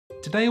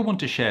Today I want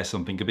to share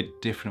something a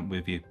bit different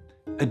with you.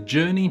 A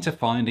journey into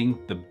finding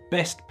the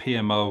best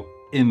PMO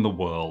in the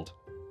world.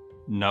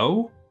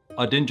 No,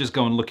 I didn't just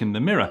go and look in the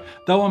mirror,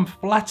 though I'm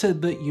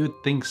flattered that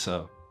you'd think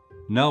so.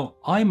 No,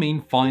 I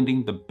mean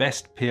finding the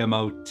best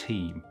PMO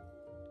team.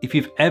 If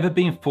you've ever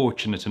been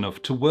fortunate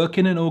enough to work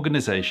in an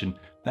organization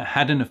that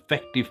had an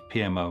effective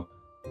PMO,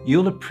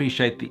 you'll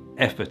appreciate the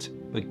effort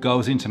that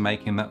goes into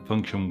making that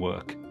function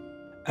work.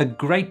 A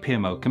great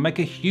PMO can make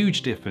a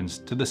huge difference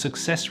to the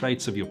success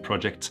rates of your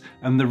projects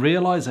and the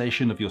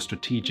realization of your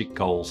strategic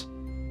goals.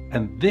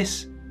 And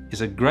this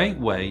is a great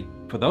way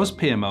for those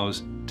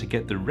PMOs to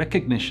get the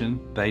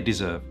recognition they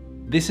deserve.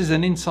 This is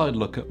an inside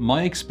look at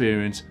my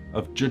experience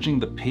of judging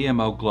the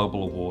PMO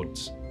Global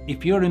Awards.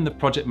 If you're in the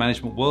project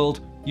management world,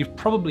 you've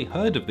probably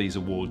heard of these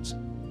awards.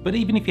 But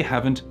even if you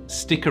haven't,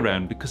 stick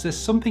around because there's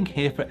something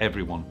here for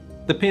everyone.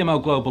 The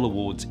PMO Global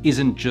Awards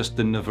isn't just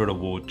another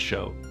award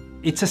show.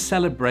 It's a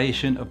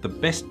celebration of the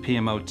best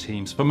PMO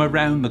teams from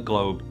around the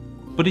globe,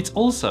 but it's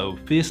also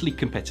fiercely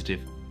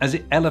competitive as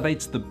it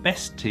elevates the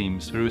best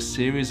teams through a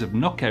series of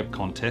knockout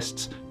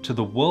contests to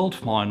the world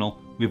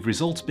final, with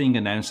results being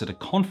announced at a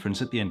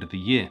conference at the end of the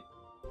year.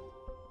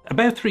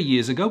 About 3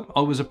 years ago, I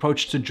was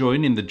approached to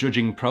join in the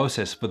judging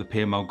process for the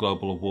PMO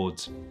Global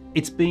Awards.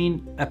 It's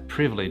been a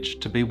privilege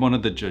to be one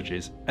of the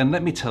judges, and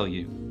let me tell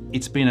you,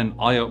 it's been an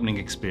eye-opening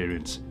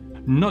experience,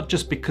 not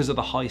just because of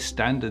the high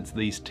standards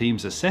these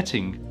teams are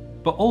setting,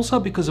 but also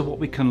because of what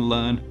we can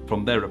learn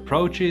from their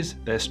approaches,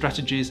 their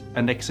strategies,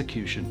 and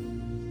execution.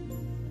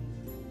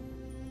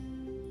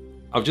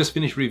 I've just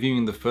finished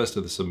reviewing the first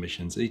of the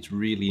submissions. It's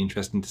really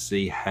interesting to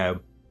see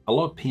how a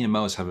lot of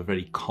PMOs have a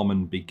very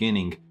common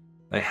beginning.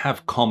 They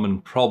have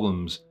common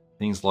problems,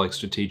 things like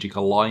strategic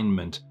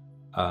alignment,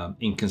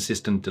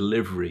 inconsistent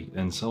delivery,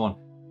 and so on.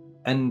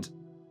 And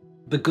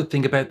the good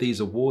thing about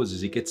these awards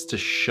is it gets to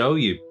show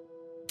you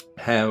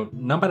how,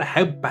 no matter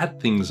how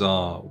bad things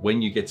are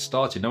when you get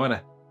started, no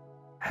matter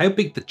how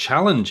big the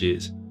challenge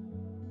is,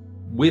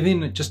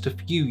 within just a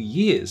few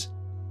years,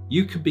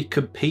 you could be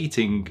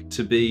competing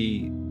to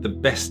be the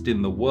best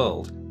in the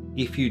world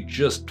if you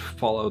just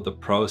follow the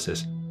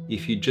process,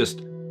 if you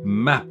just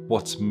map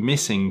what's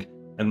missing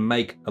and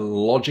make a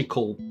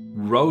logical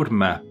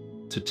roadmap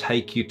to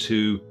take you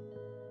to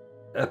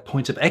a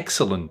point of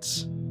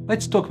excellence.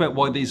 Let's talk about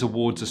why these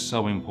awards are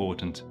so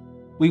important.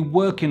 We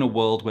work in a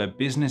world where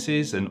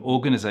businesses and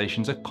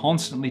organizations are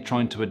constantly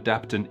trying to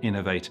adapt and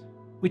innovate,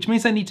 which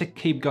means they need to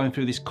keep going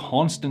through this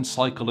constant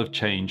cycle of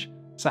change.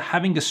 So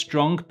having a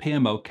strong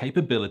PMO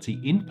capability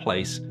in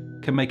place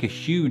can make a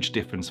huge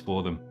difference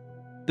for them.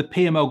 The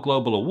PMO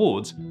Global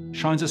Awards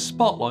shines a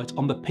spotlight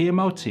on the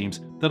PMO teams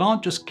that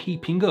aren't just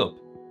keeping up,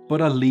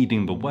 but are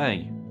leading the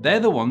way.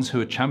 They're the ones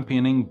who are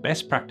championing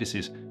best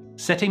practices,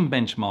 setting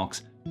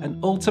benchmarks,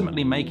 and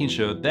ultimately making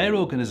sure their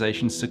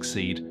organizations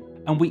succeed,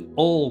 and we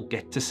all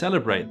get to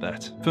celebrate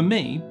that. For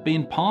me,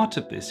 being part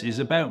of this is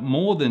about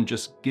more than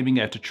just giving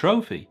out a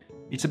trophy.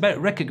 It's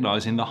about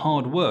recognizing the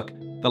hard work,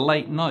 the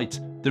late nights,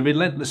 the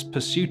relentless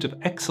pursuit of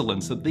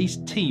excellence that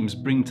these teams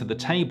bring to the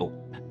table.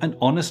 And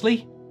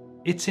honestly,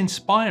 it's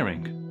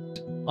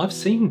inspiring. I've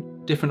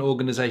seen different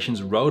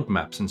organizations'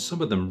 roadmaps, and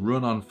some of them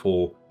run on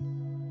for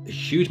a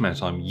huge amount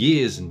of time,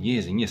 years and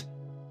years and years.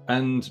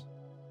 And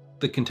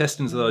the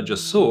contestants that I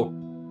just saw,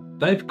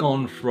 they've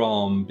gone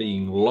from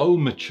being low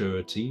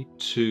maturity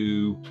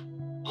to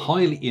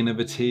highly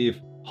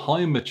innovative,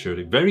 high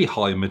maturity, very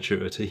high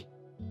maturity.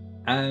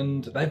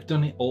 And they've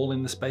done it all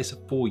in the space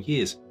of 4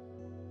 years.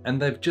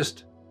 And they've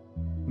just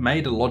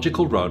made a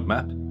logical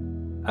roadmap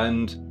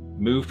and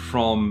moved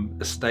from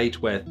a state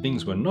where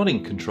things were not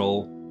in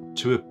control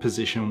to a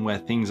position where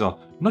things are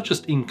not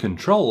just in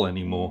control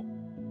anymore,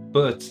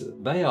 but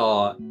they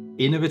are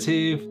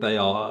innovative, they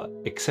are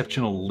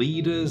exceptional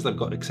leaders, they've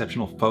got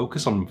exceptional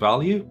focus on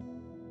value.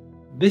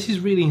 This is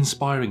really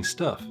inspiring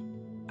stuff.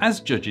 As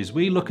judges,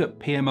 we look at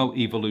PMO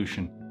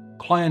evolution,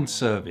 client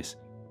service,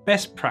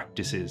 best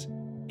practices,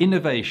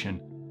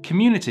 innovation,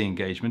 community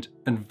engagement,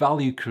 and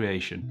value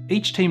creation.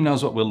 Each team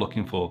knows what we're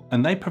looking for,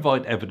 and they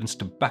provide evidence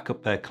to back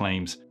up their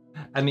claims.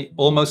 And it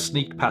almost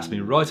sneaked past me,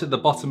 right at the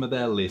bottom of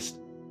their list,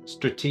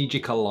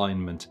 strategic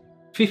alignment.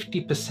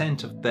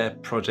 50% of their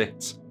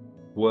projects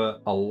were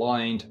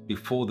aligned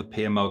before the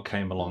PMO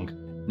came along.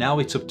 Now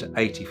it's up to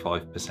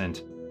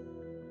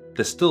 85%.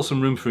 There's still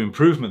some room for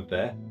improvement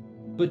there,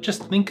 but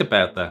just think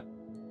about that.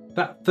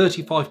 That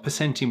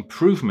 35%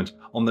 improvement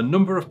on the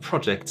number of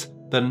projects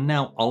that are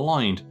now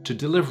aligned to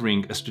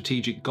delivering a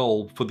strategic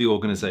goal for the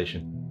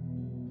organization.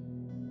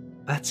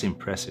 That's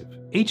impressive.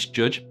 Each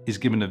judge is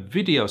given a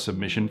video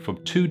submission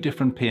from 2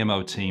 different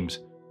PMO teams.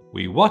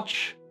 We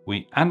watch,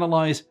 we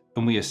analyze,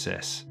 and we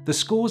assess. The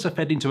scores are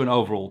fed into an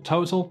overall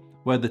total,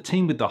 where the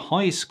team with the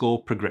highest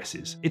score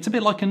progresses. It's a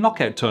bit like a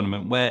knockout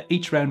tournament where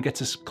each round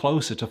gets us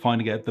closer to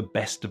finding out the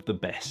best of the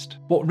best.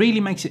 What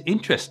really makes it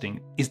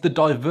interesting is the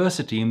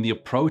diversity in the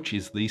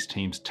approaches these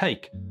teams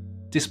take.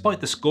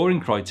 Despite the scoring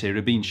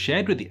criteria being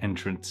shared with the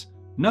entrants,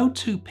 no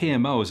 2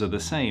 PMOs are the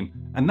same,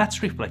 and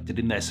that's reflected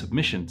in their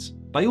submissions.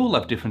 They all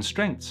have different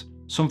strengths.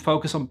 Some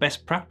focus on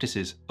best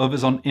practices,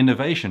 others on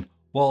innovation,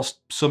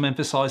 whilst some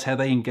emphasize how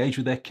they engage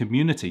with their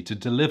community to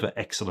deliver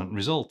excellent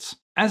results.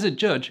 As a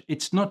judge,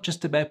 it's not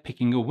just about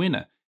picking a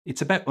winner.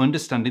 It's about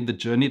understanding the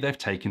journey they've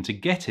taken to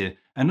get here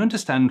and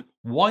understand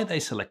why they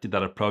selected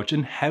that approach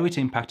and how it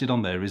impacted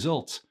on their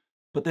results.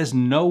 But there's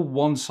no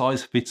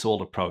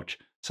one-size-fits-all approach,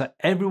 so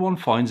everyone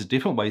finds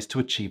different ways to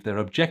achieve their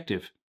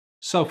objective.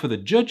 So for the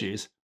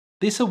judges,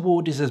 this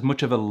award is as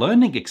much of a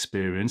learning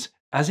experience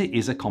as it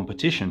is a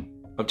competition.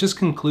 I've just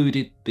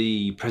concluded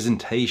the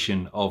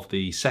presentation of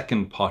the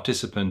second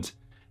participant,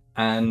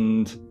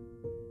 and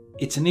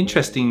it's an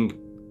interesting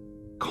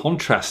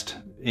contrast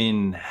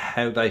in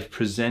how they've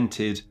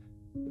presented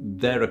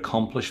their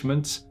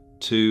accomplishments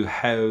to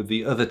how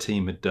the other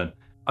team had done.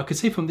 I could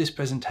see from this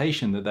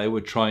presentation that they were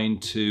trying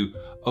to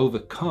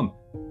overcome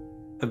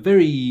a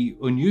very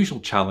unusual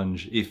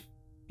challenge if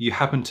you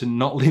happen to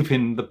not live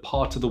in the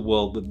part of the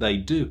world that they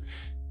do,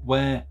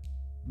 where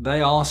they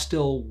are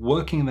still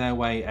working their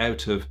way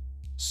out of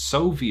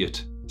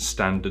Soviet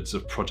standards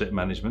of project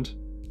management,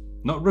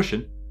 not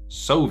Russian,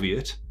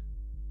 Soviet,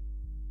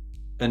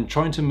 and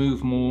trying to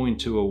move more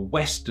into a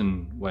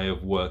Western way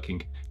of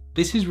working.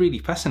 This is really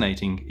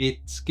fascinating.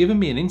 It's given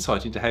me an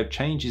insight into how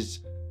change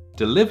is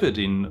delivered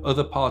in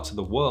other parts of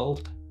the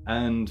world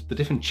and the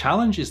different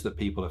challenges that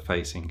people are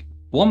facing.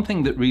 One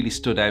thing that really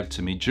stood out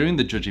to me during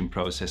the judging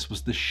process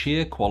was the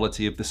sheer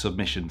quality of the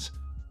submissions.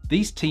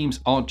 These teams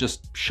aren't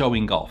just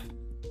showing off,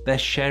 they're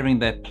sharing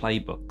their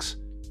playbooks.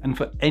 And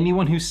for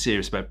anyone who's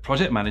serious about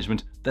project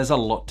management, there's a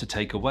lot to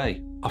take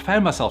away. I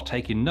found myself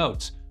taking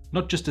notes,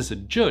 not just as a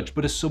judge,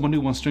 but as someone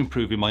who wants to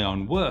improve in my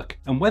own work.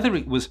 And whether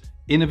it was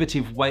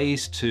innovative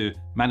ways to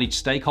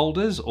manage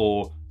stakeholders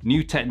or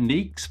new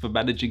techniques for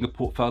managing a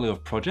portfolio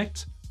of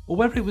projects, or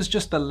whether it was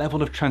just the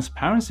level of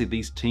transparency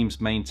these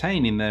teams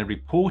maintain in their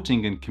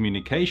reporting and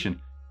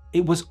communication,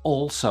 it was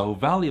all so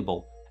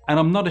valuable. And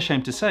I'm not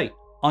ashamed to say,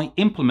 I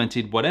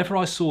implemented whatever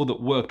I saw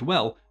that worked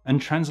well and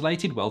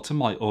translated well to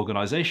my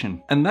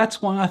organisation. And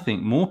that's why I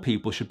think more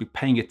people should be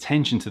paying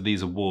attention to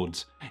these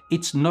awards.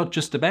 It's not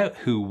just about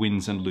who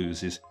wins and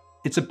loses,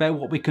 it's about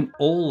what we can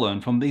all learn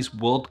from these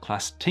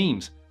world-class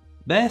teams.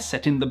 They're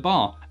setting the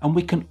bar and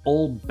we can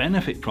all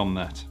benefit from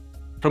that.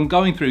 From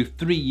going through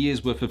 3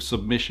 years worth of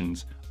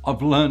submissions,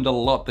 I've learned a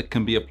lot that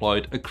can be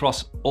applied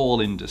across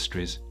all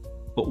industries.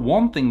 But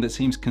one thing that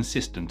seems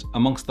consistent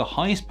amongst the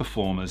highest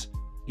performers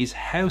is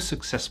how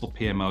successful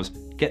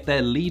PMOs get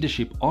their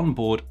leadership on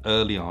board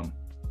early on.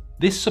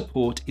 This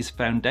support is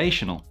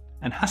foundational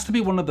and has to be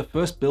one of the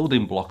first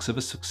building blocks of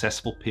a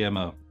successful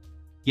PMO.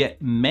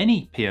 Yet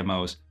many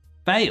PMOs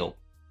fail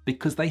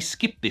because they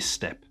skip this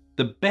step.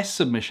 The best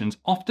submissions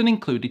often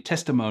included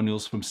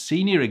testimonials from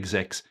senior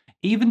execs,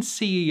 even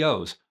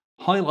CEOs,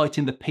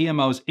 highlighting the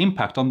PMO's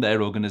impact on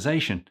their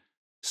organization.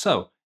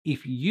 So,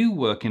 if you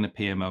work in a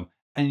PMO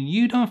and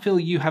you don't feel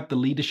you have the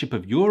leadership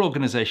of your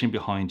organization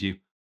behind you,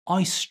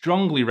 I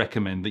strongly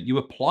recommend that you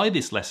apply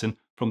this lesson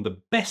from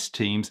the best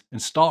teams and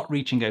start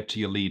reaching out to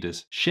your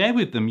leaders. Share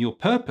with them your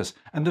purpose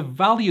and the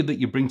value that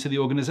you bring to the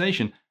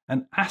organization,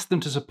 and ask them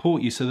to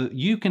support you so that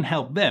you can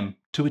help them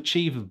to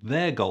achieve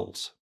their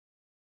goals.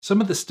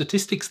 Some of the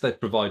statistics they've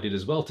provided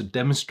as well to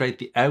demonstrate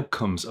the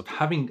outcomes of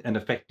having an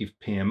effective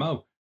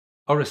PMO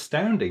are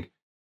astounding.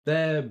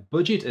 Their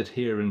budget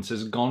adherence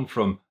has gone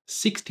from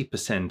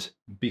 60%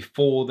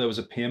 before there was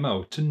a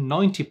PMO to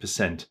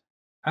 90%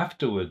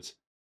 afterwards.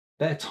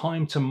 Their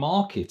time to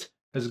market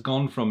has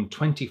gone from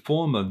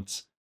 24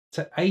 months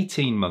to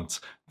 18 months.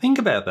 Think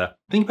about that.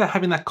 Think about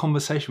having that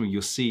conversation with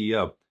your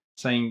CEO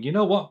saying, you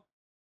know what,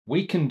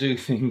 we can do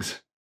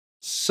things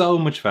so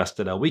much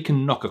faster now. We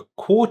can knock a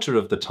quarter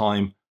of the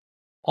time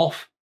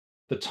off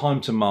the time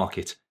to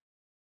market.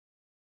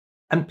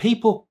 And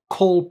people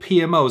call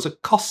PMOs a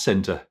cost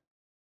center.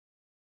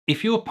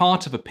 If you're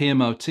part of a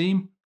PMO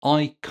team,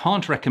 I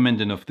can't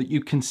recommend enough that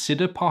you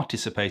consider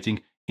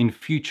participating in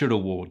future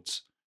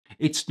awards.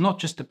 It's not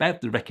just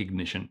about the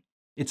recognition,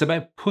 it's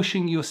about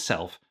pushing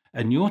yourself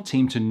and your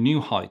team to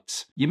new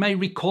heights. You may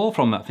recoil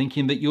from that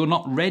thinking that you're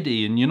not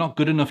ready and you're not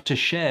good enough to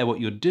share what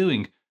you're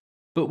doing.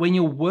 But when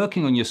you're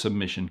working on your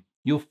submission,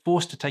 you're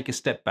forced to take a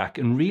step back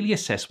and really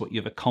assess what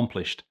you've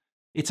accomplished.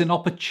 It's an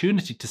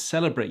opportunity to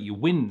celebrate your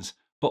wins,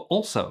 but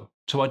also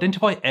to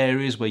identify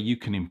areas where you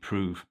can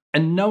improve.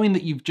 And knowing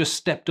that you've just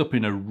stepped up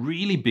in a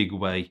really big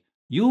way,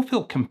 you'll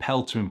feel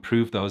compelled to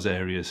improve those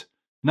areas.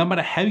 No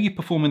matter how you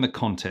perform in the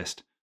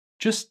contest,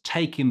 just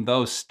taking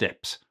those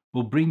steps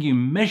will bring you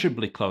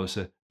measurably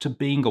closer to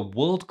being a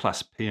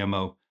world-class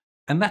PMO.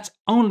 And that's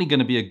only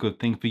going to be a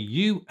good thing for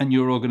you and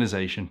your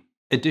organization.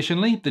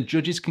 Additionally, the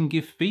judges can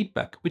give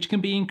feedback, which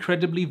can be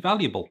incredibly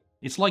valuable.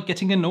 It's like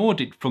getting an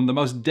audit from the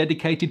most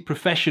dedicated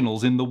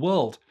professionals in the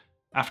world.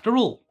 After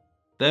all,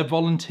 they're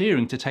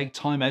volunteering to take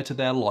time out of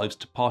their lives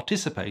to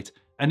participate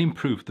and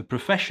improve the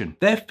profession.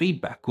 Their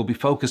feedback will be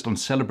focused on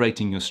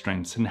celebrating your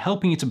strengths and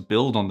helping you to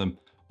build on them,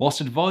 whilst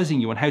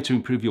advising you on how to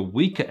improve your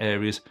weaker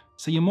areas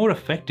so you're more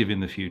effective in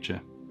the future.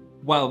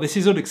 Wow, this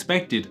is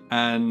unexpected,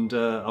 and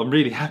I'm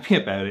really happy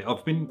about it.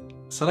 I've been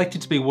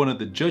selected to be one of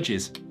the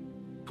judges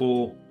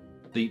for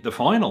the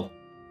final.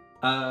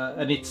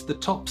 And it's the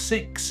top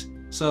 6.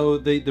 So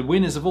the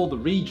winners of all the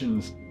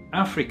regions: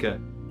 Africa,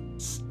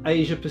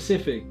 Asia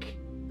Pacific,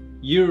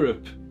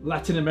 Europe,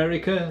 Latin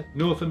America,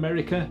 North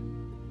America,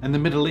 and the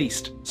Middle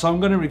East. So I'm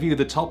going to review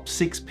the top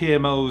 6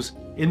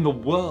 PMOs in the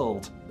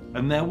world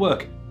and their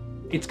work.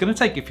 It's going to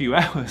take a few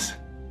hours.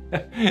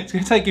 It's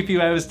going to take a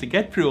few hours to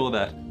get through all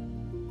that.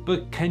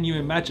 But can you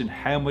imagine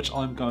how much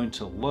I'm going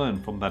to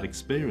learn from that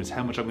experience?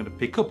 How much I'm going to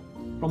pick up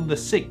from the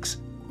 6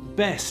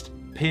 best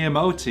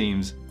PMO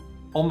teams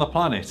on the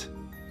planet?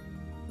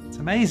 It's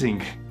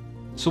amazing.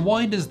 So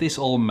why does this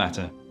all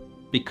matter?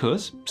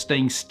 Because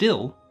staying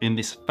still in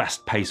this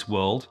fast-paced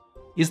world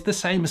is the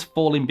same as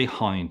falling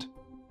behind.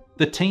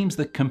 The teams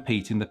that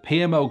compete in the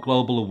PMO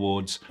Global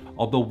Awards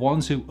are the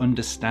ones who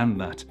understand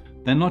that.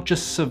 They're not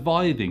just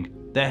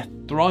surviving, they're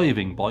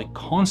thriving by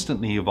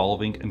constantly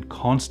evolving and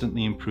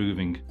constantly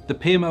improving. The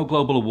PMO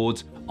Global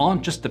Awards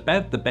aren't just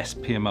about the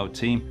best PMO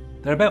team,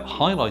 they're about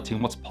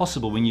highlighting what's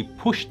possible when you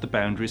push the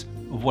boundaries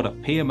of what a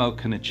PMO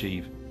can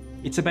achieve.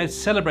 It's about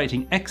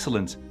celebrating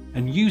excellence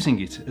and using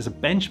it as a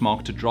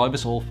benchmark to drive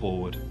us all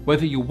forward.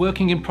 Whether you're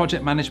working in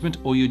project management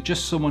or you're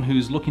just someone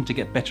who's looking to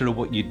get better at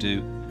what you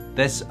do,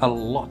 there's a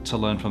lot to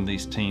learn from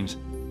these teams.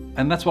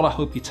 And that's what I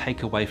hope you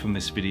take away from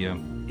this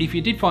video. If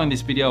you did find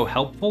this video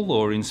helpful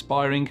or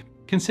inspiring,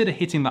 consider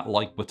hitting that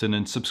like button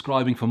and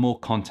subscribing for more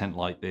content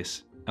like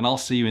this. And I'll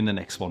see you in the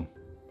next one.